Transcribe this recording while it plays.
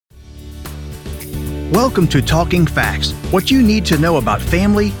Welcome to Talking Facts, what you need to know about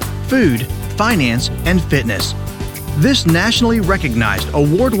family, food, finance, and fitness. This nationally recognized,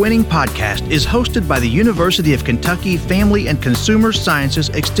 award-winning podcast is hosted by the University of Kentucky Family and Consumer Sciences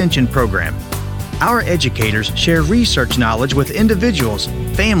Extension Program. Our educators share research knowledge with individuals,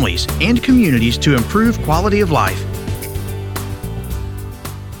 families, and communities to improve quality of life.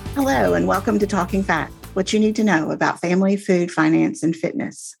 Hello, and welcome to Talking Facts, what you need to know about family, food, finance, and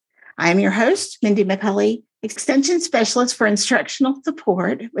fitness. I am your host, Mindy McCulley, Extension Specialist for Instructional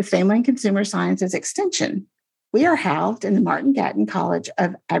Support with Family and Consumer Sciences Extension. We are housed in the Martin Gatton College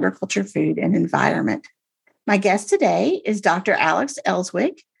of Agriculture, Food, and Environment. My guest today is Dr. Alex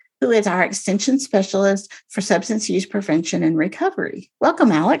Elswick, who is our Extension Specialist for Substance Use Prevention and Recovery.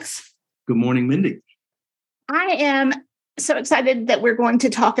 Welcome, Alex. Good morning, Mindy. I am so excited that we're going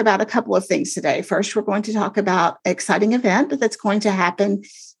to talk about a couple of things today. First, we're going to talk about an exciting event that's going to happen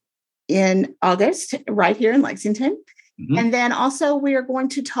in August, right here in Lexington. Mm-hmm. And then also we are going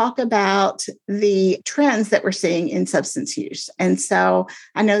to talk about the trends that we're seeing in substance use. And so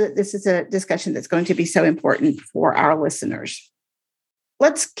I know that this is a discussion that's going to be so important for our listeners.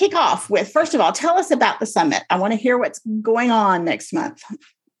 Let's kick off with, first of all, tell us about the summit. I want to hear what's going on next month.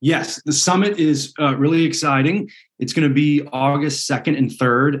 Yes, the summit is really exciting. It's going to be August 2nd and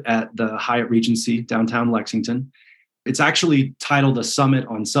 3rd at the Hyatt Regency, downtown Lexington. It's actually titled a Summit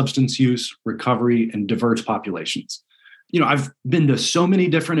on Substance Use, Recovery, and Diverse Populations. You know, I've been to so many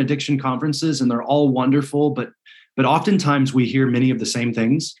different addiction conferences and they're all wonderful, but oftentimes we hear many of the same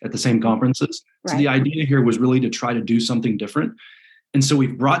things at the same conferences. Right. So the idea here was really to try to do something different. And so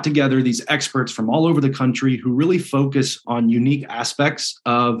we've brought together these experts from all over the country who really focus on unique aspects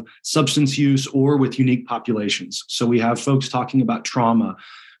of substance use or with unique populations. So we have folks talking about trauma,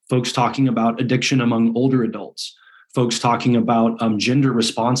 folks talking about addiction among older adults, folks talking about gender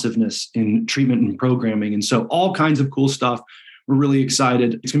responsiveness in treatment and programming. And so all kinds of cool stuff. We're really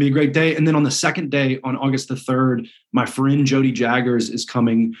excited. It's going to be a great day. And then on the second day, on August the 3rd, my friend Jody Jaggers is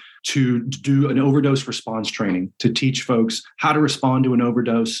coming to do an overdose response training to teach folks how to respond to an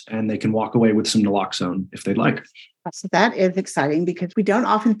overdose, and they can walk away with some naloxone if they'd like. So that is exciting because we don't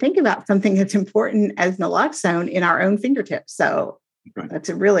often think about something that's important as naloxone in our own fingertips. So That's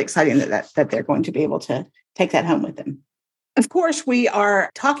really exciting that they're going to be able to take that home with them. Of course, we are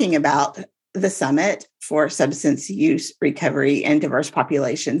talking about the Summit for Substance Use, Recovery, and Diverse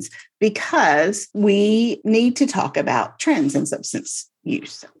Populations because we need to talk about trends in substance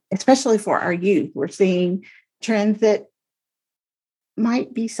use, especially for our youth. We're seeing trends that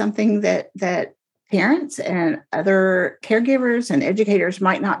might be something that parents and other caregivers and educators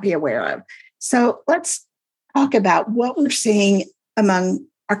might not be aware of. So let's talk about what we're seeing among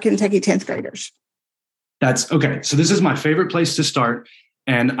our Kentucky 10th graders. That's okay. So this is my favorite place to start.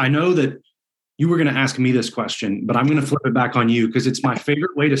 And I know that you were going to ask me this question, but I'm going to flip it back on you because it's my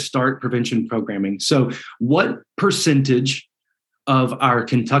favorite way to start prevention programming. So what percentage of our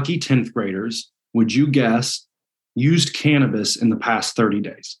Kentucky 10th graders would you guess used cannabis in the past 30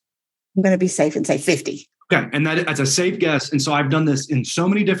 days? I'm going to be safe and say 50. Okay. And that's a safe guess. And so I've done this in so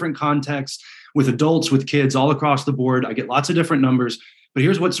many different contexts with adults, with kids all across the board. I get lots of different numbers, but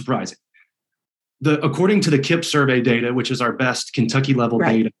here's what's surprising. According to the KIPP survey data, which is our best Kentucky level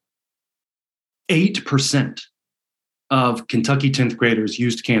data, 8% of Kentucky 10th graders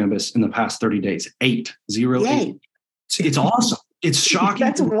used cannabis in the past 30 days. 8. It's awesome. It's shocking.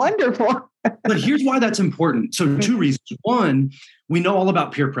 That's wonderful. But here's why that's important. So 2 reasons. One, we know all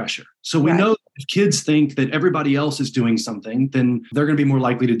about peer pressure. So we know if kids think that everybody else is doing something, then they're going to be more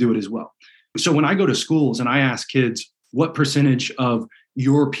likely to do it as well. So when I go to schools and I ask kids, what percentage of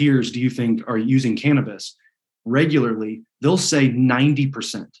your peers do you think are using cannabis regularly? They'll say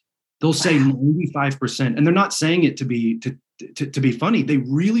 90%. They'll say 95%. And they're not saying it to be funny. They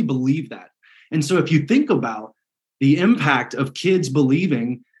really believe that. And so if you think about the impact of kids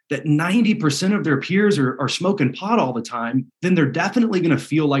believing that 90% of their peers are smoking pot all the time, then they're definitely going to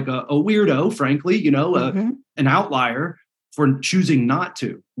feel like a weirdo, frankly, an outlier for choosing not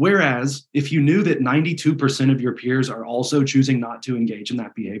to. Whereas if you knew that 92% of your peers are also choosing not to engage in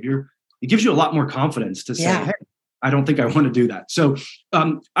that behavior, it gives you a lot more confidence to say, hey, I don't think I want to do that. So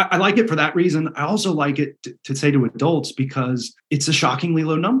I like it for that reason. I also like it to say to adults because it's a shockingly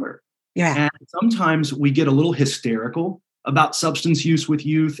low number. Yeah. And sometimes we get a little hysterical about substance use with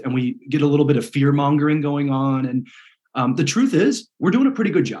youth and we get a little bit of fear mongering going on. And the truth is we're doing a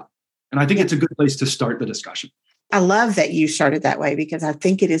pretty good job. And I think it's a good place to start the discussion. I love that you started that way because I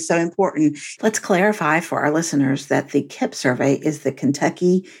think it is so important. Let's clarify for our listeners that the KIPP survey is the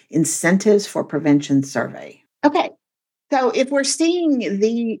Kentucky Incentives for Prevention Survey. Okay, So if we're seeing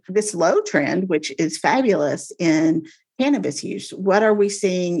this low trend, which is fabulous in cannabis use, what are we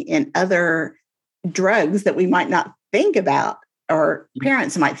seeing in other drugs that we might not think about or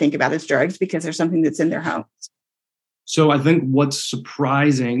parents might think about as drugs because there's something that's in their homes? So I think what's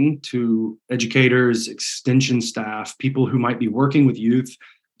surprising to educators, extension staff, people who might be working with youth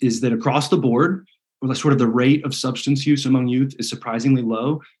is that across the board, sort of the rate of substance use among youth is surprisingly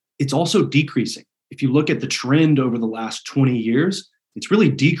low. It's also decreasing. If you look at the trend over the last 20 years, it's really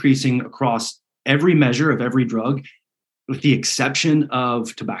decreasing across every measure of every drug, with the exception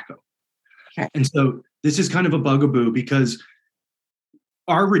of tobacco. Okay. And so this is kind of a bugaboo because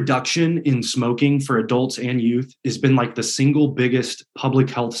our reduction in smoking for adults and youth has been like the single biggest public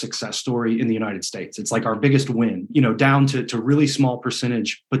health success story in the United States. It's like our biggest win, down to really small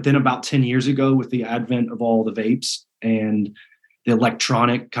percentage. But then about 10 years ago, with the advent of all the vapes and the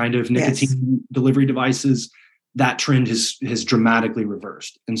electronic kind of nicotine delivery devices, that trend has dramatically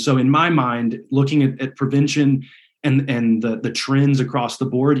reversed. And so in my mind, looking at prevention and the trends across the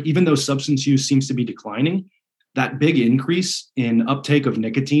board, even though substance use seems to be declining, that big increase in uptake of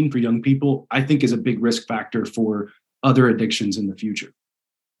nicotine for young people, I think, is a big risk factor for other addictions in the future.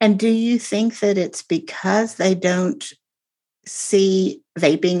 And do you think that it's because they don't see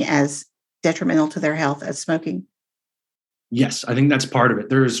vaping as detrimental to their health as smoking? Yes, I think that's part of it.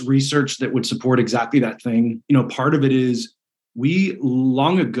 There's research that would support exactly that thing. Part of it is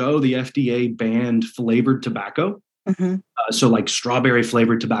long ago, the FDA banned flavored tobacco. Mm-hmm. So like strawberry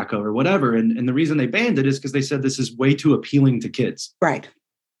flavored tobacco or whatever. And the reason they banned it is because they said this is way too appealing to kids. Right.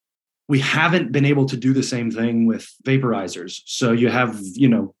 We haven't been able to do the same thing with vaporizers. So you have,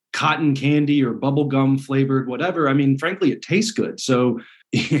 cotton candy or bubble gum flavored, whatever. I mean, frankly, it tastes good. So,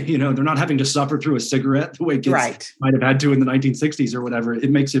 they're not having to suffer through a cigarette the way kids might have had to in the 1960s or whatever.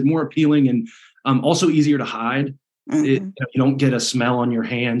 It makes it more appealing and also easier to hide. Mm-hmm. You don't get a smell on your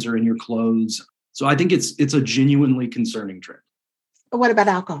hands or in your clothes. So I think it's a genuinely concerning trend. What about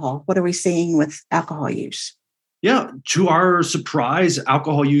alcohol? What are we seeing with alcohol use? Yeah, to our surprise,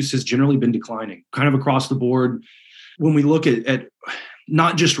 alcohol use has generally been declining kind of across the board. When we look at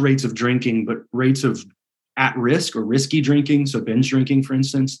not just rates of drinking, but rates of at risk or risky drinking, so binge drinking, for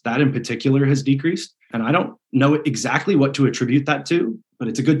instance, that in particular has decreased. And I don't know exactly what to attribute that to, but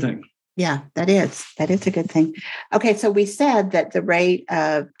it's a good thing. Yeah, that is a good thing. Okay, so we said that the rate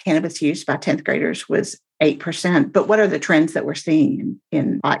of cannabis use by 10th graders was 8%, but what are the trends that we're seeing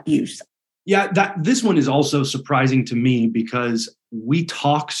in pot use? Yeah, this one is also surprising to me because we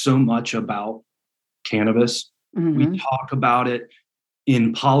talk so much about cannabis. Mm-hmm. We talk about it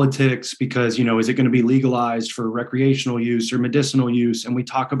in politics because, is it going to be legalized for recreational use or medicinal use? And we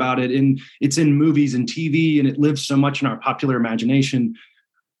talk about it it's in movies and TV, and it lives so much in our popular imagination.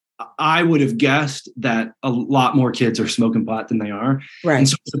 I would have guessed that a lot more kids are smoking pot than they are. Right. And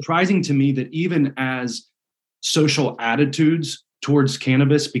so it's surprising to me that even as social attitudes towards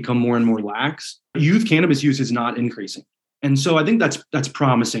cannabis become more and more lax, youth cannabis use is not increasing. And so I think that's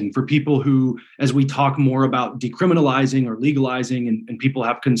promising for people who, as we talk more about decriminalizing or legalizing and people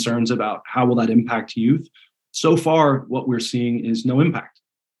have concerns about how will that impact youth. So far, what we're seeing is no impact.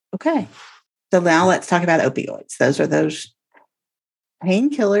 Okay. So now let's talk about opioids. Those are those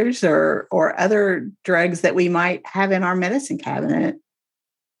painkillers or other drugs that we might have in our medicine cabinet,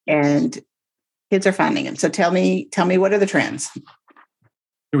 and kids are finding them. So tell me what are the trends?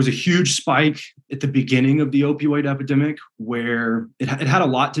 There was a huge spike at the beginning of the opioid epidemic where it had a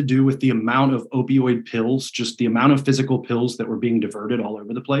lot to do with the amount of opioid pills, just the amount of physical pills that were being diverted all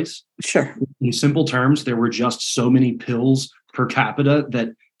over the place. Sure. In simple terms, there were just so many pills per capita that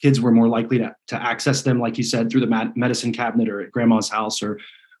kids were more likely to access them, like you said, through the medicine cabinet or at grandma's house or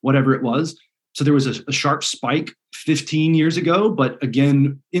whatever it was. So there was a sharp spike 15 years ago. But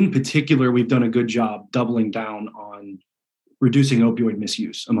again, in particular, we've done a good job doubling down on reducing opioid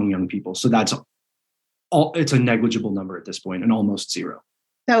misuse among young people. So it's a negligible number at this point and almost zero.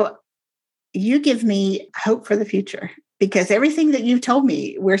 So you give me hope for the future because everything that you've told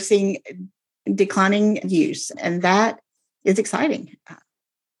me, we're seeing declining use, and that is exciting.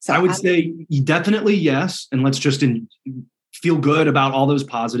 So I would say definitely yes. And let's just feel good about all those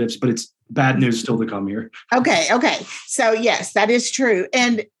positives, but it's bad news still to come here. Okay. So yes, that is true.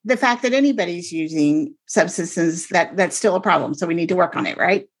 And the fact that anybody's using substances, that's still a problem. So we need to work on it,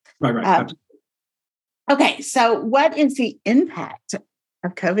 right? Right. Okay. So what is the impact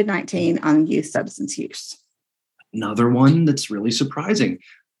of COVID-19 on youth substance use? Another one that's really surprising.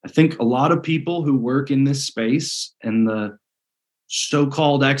 I think a lot of people who work in this space and the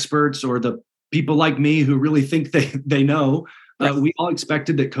so-called experts or the people like me who really think they know, We all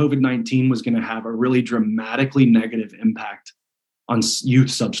expected that COVID-19 was going to have a really dramatically negative impact on youth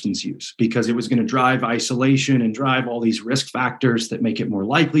substance use because it was going to drive isolation and drive all these risk factors that make it more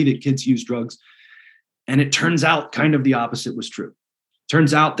likely that kids use drugs. And it turns out kind of the opposite was true.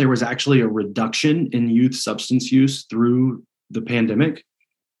 Turns out there was actually a reduction in youth substance use through the pandemic.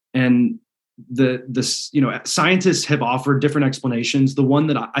 And scientists have offered different explanations. The one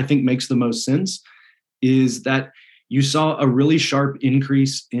that I think makes the most sense is that you saw a really sharp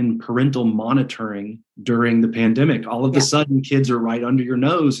increase in parental monitoring during the pandemic. All of a sudden, kids are right under your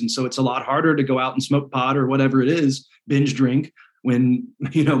nose. And so it's a lot harder to go out and smoke pot or whatever it is, binge drink when,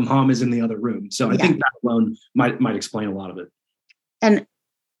 mom is in the other room. So I think that alone might explain a lot of it. And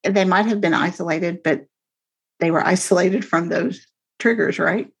they might have been isolated, but they were isolated from those triggers,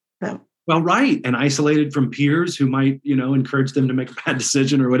 right? So. Well, right. And isolated from peers who might, encourage them to make a bad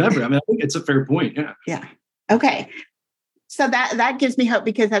decision or whatever. I mean, I think it's a fair point. Yeah. Yeah. Okay. So that gives me hope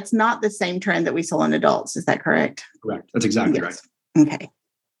because that's not the same trend that we saw in adults. Is that correct? Correct. That's exactly right. Okay.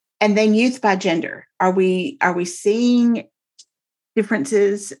 And then youth by gender. Are we seeing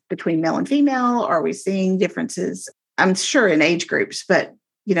differences between male and female? Or are we seeing differences, I'm sure, in age groups, but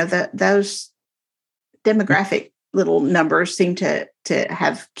those demographic little numbers seem to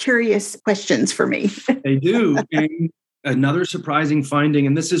have curious questions for me. They do. And another surprising finding,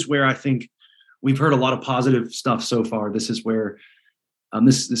 and this is where I think we've heard a lot of positive stuff so far. This is where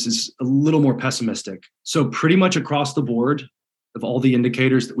this is a little more pessimistic. So pretty much across the board of all the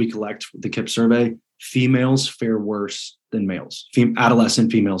indicators that we collect with the KIPP survey, females fare worse than males.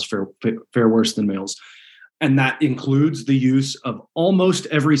 Adolescent females fare worse than males. And that includes the use of almost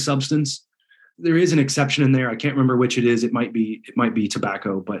every substance. There is an exception in there. I can't remember which it is. It might be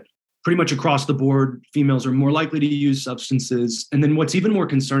tobacco, but pretty much across the board, females are more likely to use substances. And then what's even more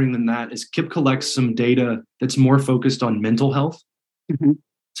concerning than that is KIPP collects some data that's more focused on mental health. Mm-hmm.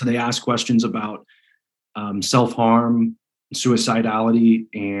 So they ask questions about self-harm, suicidality,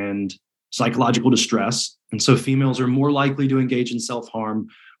 and psychological distress. And so females are more likely to engage in self-harm,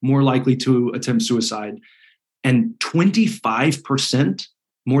 more likely to attempt suicide. And 25%,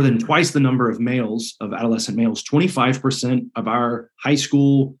 more than twice the number of males, of adolescent males, 25% of our high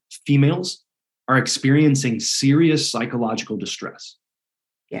school females are experiencing serious psychological distress.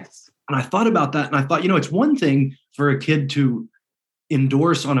 Yes. And I thought about that and I thought, it's one thing for a kid to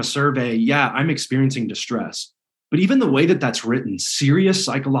endorse on a survey, yeah, I'm experiencing distress. But even the way that that's written, serious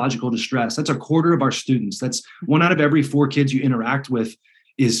psychological distress, that's a quarter of our students. That's 1 out of every 4 kids you interact with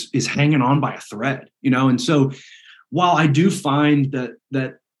is hanging on by a thread, And so while I do find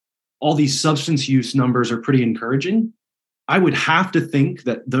that all these substance use numbers are pretty encouraging, I would have to think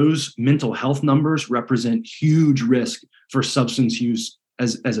that those mental health numbers represent huge risk for substance use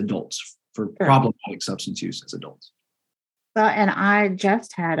as adults, for problematic substance use as adults. Well, and I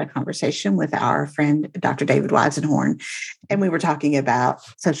just had a conversation with our friend, Dr. David Weisenhorn, and we were talking about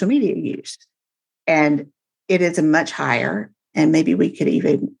social media use. And it is a much higher, and maybe we could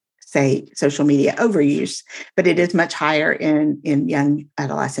even say social media overuse, but it is much higher in young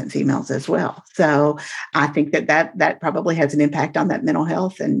adolescent females as well. So I think that probably has an impact on that mental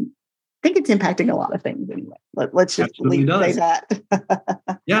health, and I think it's impacting a lot of things anyway. Let's just say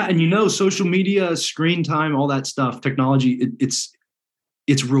that. Yeah, and social media, screen time, all that stuff, technology,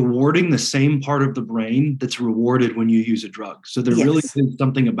 it's rewarding the same part of the brain that's rewarded when you use a drug. So there really is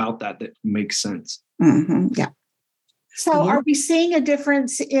something about that makes sense. Mm-hmm. Yeah. So are we seeing a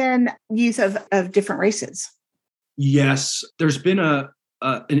difference in use of different races? Yes. There's been an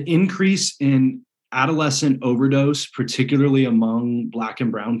increase in adolescent overdose, particularly among Black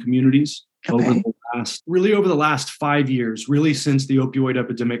and Brown communities over the last 5 years, really since the opioid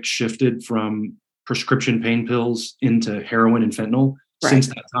epidemic shifted from prescription pain pills into heroin and fentanyl. Right. Since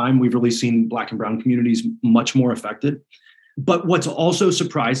that time, we've really seen Black and Brown communities much more affected. But what's also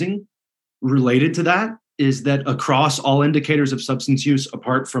surprising related to that is that across all indicators of substance use,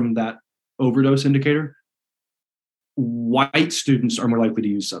 apart from that overdose indicator, white students are more likely to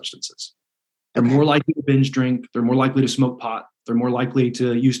use substances. They're more likely to binge drink. They're more likely to smoke pot. They're more likely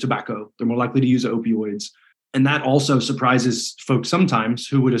to use tobacco. They're more likely to use opioids. And that also surprises folks sometimes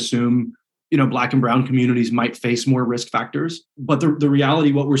who would assume, Black and Brown communities might face more risk factors. But the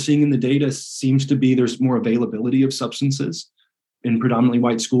reality, what we're seeing in the data seems to be there's more availability of substances in predominantly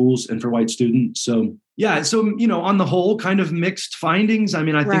white schools and for white students. So, on the whole, kind of mixed findings. I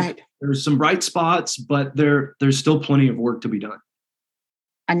mean, I think there's some bright spots, but there's still plenty of work to be done.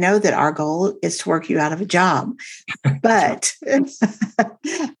 I know that our goal is to work you out of a job, but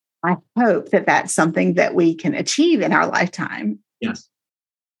I hope that that's something that we can achieve in our lifetime. Yes.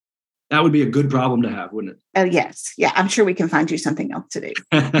 That would be a good problem to have, wouldn't it? Oh, yes. Yeah, I'm sure we can find you something else to do.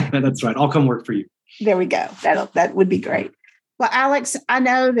 That's right. I'll come work for you. There we go. That would be great. Well, Alex, I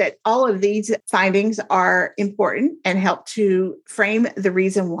know that all of these findings are important and help to frame the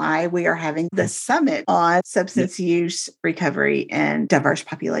reason why we are having the summit on substance use, recovery, and diverse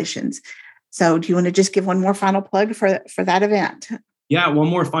populations. So do you want to just give one more final plug for that event? Yeah, one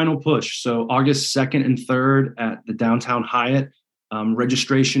more final push. So August 2nd and 3rd at the Downtown Hyatt.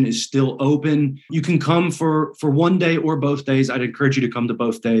 Registration is still open. You can come for one day or both days. I'd encourage you to come to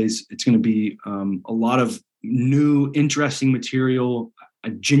both days. It's going to be a lot of new, interesting material. I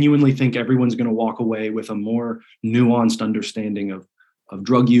genuinely think everyone's going to walk away with a more nuanced understanding of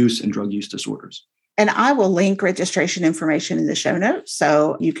drug use and drug use disorders. And I will link registration information in the show notes,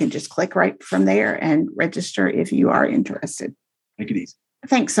 so you can just click right from there and register if you are interested. Make it easy.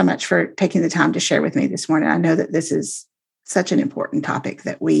 Thanks so much for taking the time to share with me this morning. I know that this is such an important topic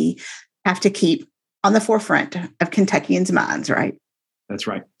that we have to keep on the forefront of Kentuckians' minds, right? That's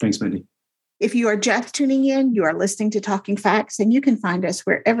right. Thanks, Mindy. If you are just tuning in, you are listening to Talking Facts, and you can find us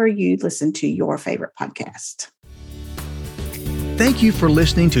wherever you listen to your favorite podcast. Thank you for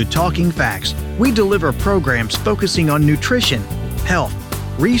listening to Talking Facts. We deliver programs focusing on nutrition, health,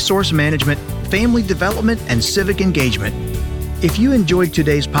 resource management, family development, and civic engagement. If you enjoyed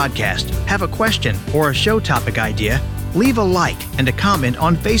today's podcast, have a question or a show topic idea, leave a like and a comment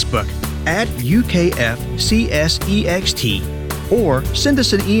on Facebook at UKFCSEXT or send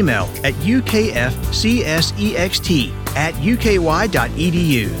us an email at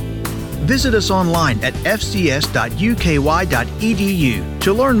ukfcsext@uky.edu. Visit us online at fcs.uky.edu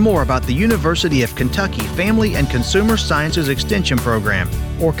to learn more about the University of Kentucky Family and Consumer Sciences Extension Program,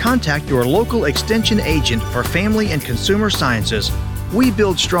 or contact your local extension agent for Family and Consumer Sciences. We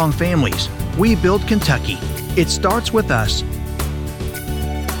build strong families. We build Kentucky. It starts with us.